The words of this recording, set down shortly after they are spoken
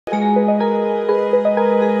Hey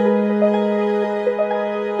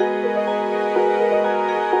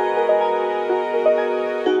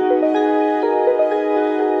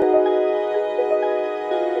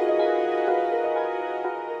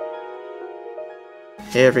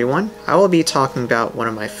everyone, I will be talking about one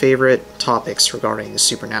of my favorite topics regarding the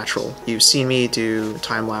supernatural. You've seen me do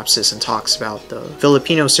time lapses and talks about the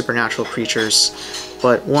Filipino supernatural creatures,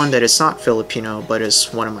 but one that is not Filipino but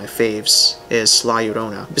is one of my faves is La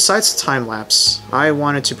Llorona. Besides the time lapse, I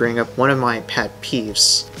wanted to bring up one of my pet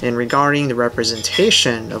peeves in regarding the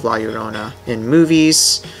representation of La Llorona in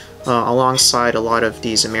movies, alongside a lot of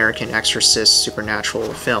these American exorcist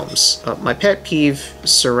supernatural films. My pet peeve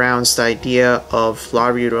surrounds the idea of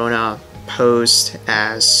La Llorona posed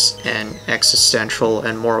as an existential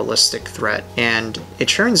and moralistic threat. And it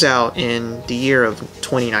turns out in the year of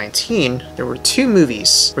 2019, there were two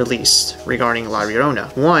movies released regarding La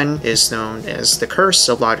Llorona. One is known as The Curse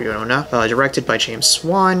of La Llorona, directed by James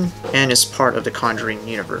Wan, and is part of the Conjuring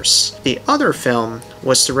universe. The other film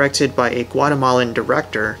was directed by a Guatemalan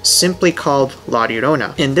director, simply called La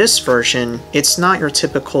Llorona. In this version, it's not your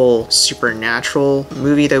typical supernatural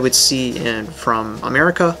movie that we'd see from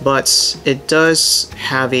America, but it does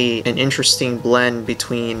have an interesting blend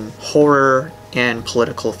between horror and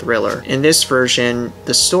political thriller. In this version,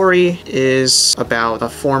 the story is about a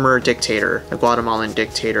former dictator, a Guatemalan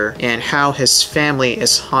dictator, and how his family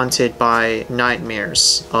is haunted by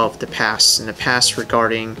nightmares of the past,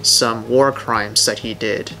 regarding some war crimes that he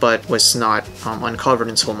did, but was not uncovered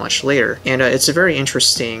until much later. And it's a very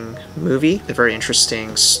interesting movie, a very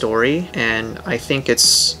interesting story, and I think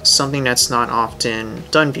it's something that's not often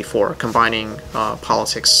done before, combining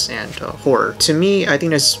politics and horror. To me, I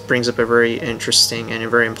think this brings up a very interesting and a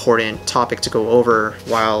very important topic to go over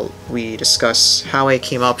while we discuss how I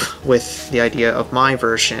came up with the idea of my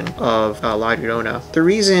version of La Llorona. The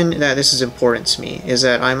reason that this is important to me is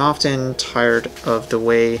that I'm often tired of the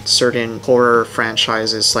way certain horror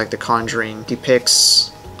franchises like The Conjuring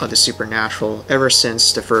depicts the supernatural ever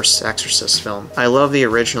since the first Exorcist film. I love the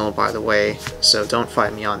original, by the way, so don't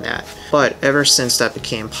fight me on that. But ever since that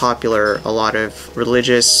became popular, a lot of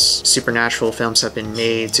religious supernatural films have been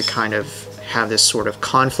made to kind of have this sort of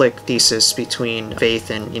conflict thesis between faith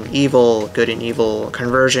and evil, good and evil,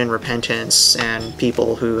 conversion, repentance, and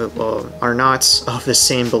people who are not of the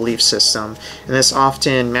same belief system. And this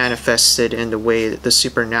often manifested in the way that the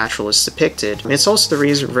supernatural is depicted. And it's also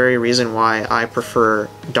the very reason why I prefer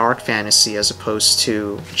dark fantasy as opposed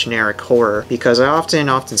to generic horror, because I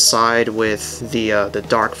often side with the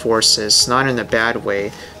dark forces, not in a bad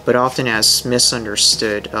way, but often as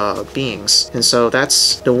misunderstood beings. And so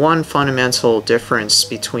that's the one fundamental difference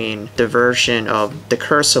between the version of The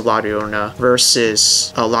Curse of La Llorona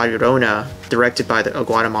versus La Llorona, directed by a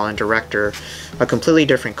Guatemalan director. A completely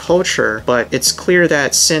different culture, but it's clear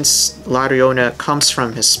that since La Llorona comes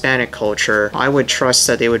from Hispanic culture, I would trust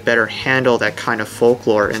that they would better handle that kind of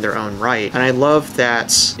folklore in their own right. And I love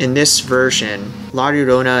that in this version, La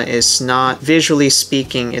Llorona is not, visually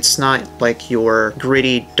speaking, it's not like your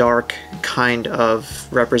gritty, dark kind of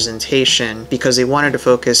representation, because they wanted to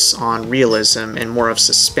focus on realism and more of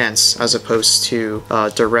suspense as opposed to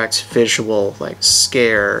direct visual like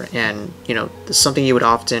scare and, you know, something you would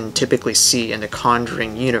often typically see in the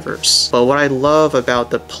Conjuring universe. But what I love about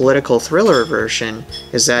the political thriller version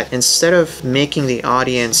is that instead of making the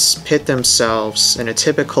audience pit themselves in a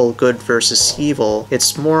typical good versus evil,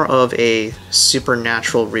 it's more of a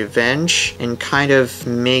supernatural revenge and kind of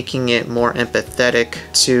making it more empathetic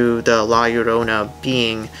to the La Llorona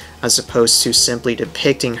being, as opposed to simply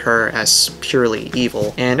depicting her as purely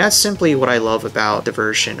evil. And that's simply what I love about the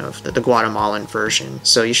version of the Guatemalan version.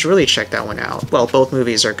 So you should really check that one out. Well, both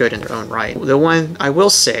movies are good in their own right. The one I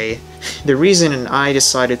will say, the reason I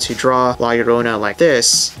decided to draw La Llorona like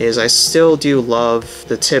this is I still do love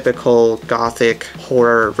the typical gothic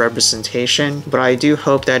horror representation, but I do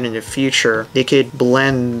hope that in the future they could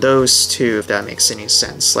blend those two, if that makes any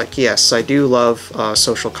sense. Like, yes, I do love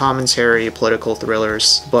social commentary, political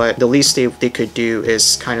thrillers, but the least they could do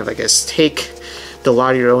is kind of, I guess, take the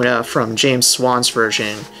La Llorona from James Wan's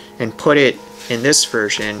version and put it in this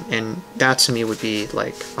version, and that to me would be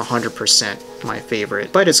like 100% my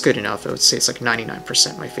favorite. But it's good enough. I would say it's like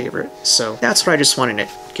 99% my favorite. So that's what I just wanted to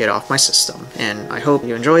get off my system, and I hope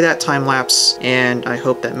you enjoy that time lapse, and I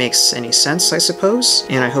hope that makes any sense, I suppose,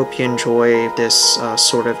 and I hope you enjoy this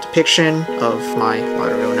sort of depiction of my La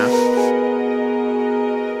Llorona.